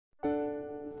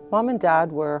Mom and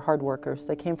Dad were hard workers.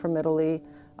 They came from Italy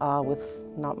with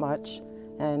not much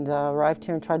and arrived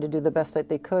here and tried to do the best that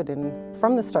they could. And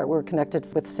from the start, we were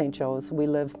connected with St. Joe's. We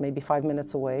live maybe 5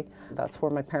 minutes away. That's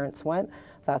where my parents went.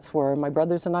 That's where my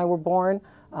brothers and I were born.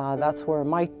 That's where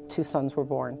my 2 sons were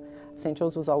born. St.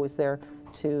 Joe's was always there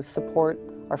to support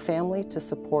our family, to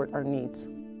support our needs.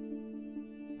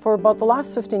 For about the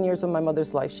last 15 years of my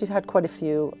mother's life, she'd had quite a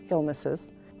few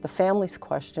illnesses. The family's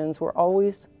questions were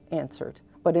always answered,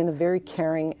 but in a very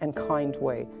caring and kind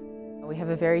way. We have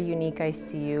a very unique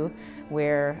ICU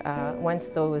where once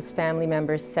those family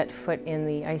members set foot in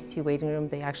the ICU waiting room,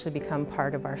 they actually become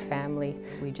part of our family.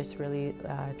 We just really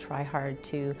try hard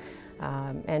to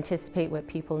anticipate what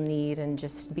people need and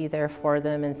just be there for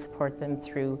them and support them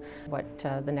through what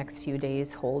the next few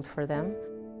days hold for them.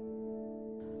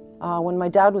 When my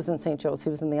dad was in St. Joe's, he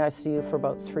was in the ICU for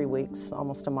about 3 weeks,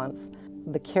 almost a month.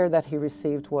 The care that he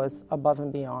received was above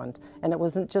and beyond. And it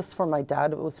wasn't just for my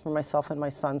dad, it was for myself and my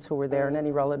sons who were there and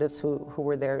any relatives who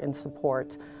were there in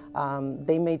support.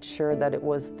 They made sure that it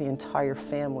was the entire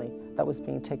family that was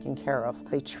being taken care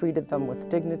of. They treated them with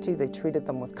dignity, they treated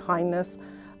them with kindness,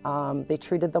 they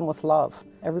treated them with love.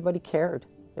 Everybody cared.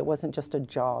 It wasn't just a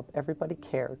job, everybody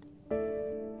cared.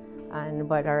 And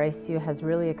what our ICU has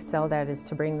really excelled at is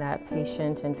to bring that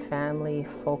patient and family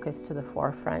focus to the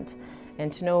forefront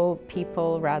and to know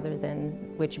people rather than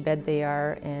which bed they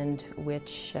are and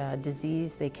which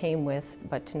disease they came with,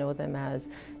 but to know them as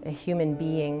a human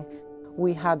being.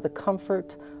 We had the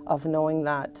comfort of knowing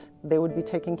that they would be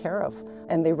taken care of,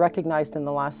 and they recognized in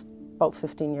the last about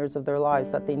 15 years of their lives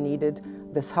that they needed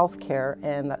this health care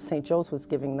and that St. Joe's was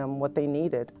giving them what they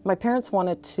needed. My parents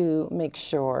wanted to make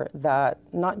sure that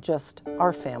not just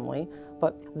our family,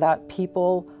 but that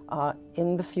people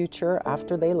in the future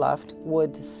after they left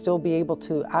would still be able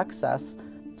to access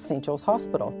St. Joe's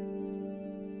Hospital.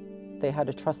 They had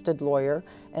a trusted lawyer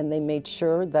and they made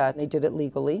sure that they did it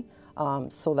legally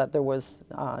so that there was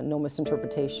no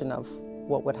misinterpretation of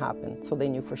what would happen. So they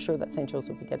knew for sure that St. Joe's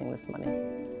would be getting this money.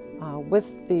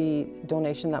 With the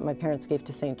donation that my parents gave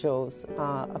to St. Joe's,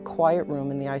 a quiet room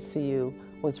in the ICU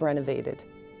was renovated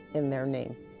in their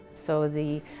name. So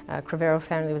the Cravero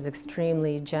family was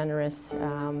extremely generous,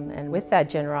 and with that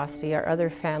generosity, our other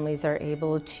families are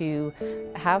able to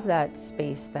have that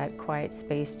space, that quiet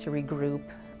space to regroup,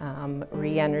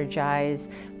 re-energize,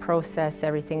 process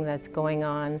everything that's going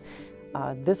on.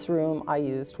 This room I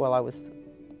used while I was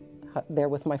there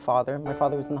with my father. My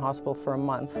father was in the hospital for a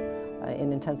month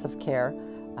in intensive care.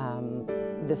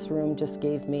 This room just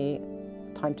gave me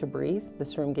time to breathe.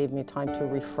 This room gave me time to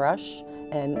refresh,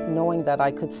 and knowing that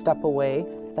I could step away,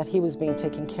 that he was being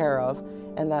taken care of,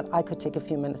 and that I could take a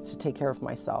few minutes to take care of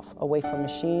myself, away from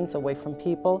machines, away from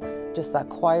people, just that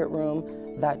quiet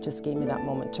room, that just gave me that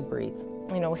moment to breathe.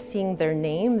 You know, seeing their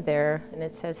name there, and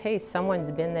it says, hey,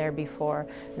 someone's been there before,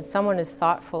 and someone is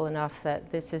thoughtful enough that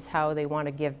this is how they want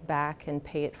to give back and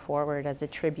pay it forward as a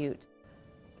tribute.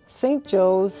 St.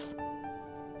 Joe's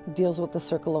deals with the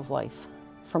circle of life,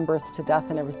 from birth to death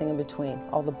and everything in between.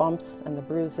 All the bumps and the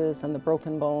bruises and the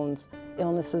broken bones,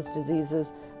 illnesses,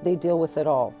 diseases, they deal with it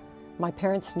all. My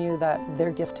parents knew that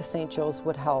their gift to St. Joe's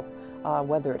would help,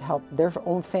 whether it helped their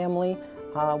own family,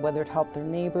 whether it helped their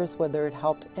neighbors, whether it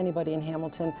helped anybody in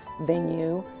Hamilton. They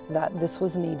knew that this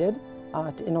was needed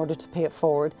in order to pay it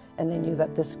forward, and they knew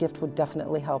that this gift would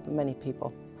definitely help many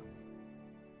people.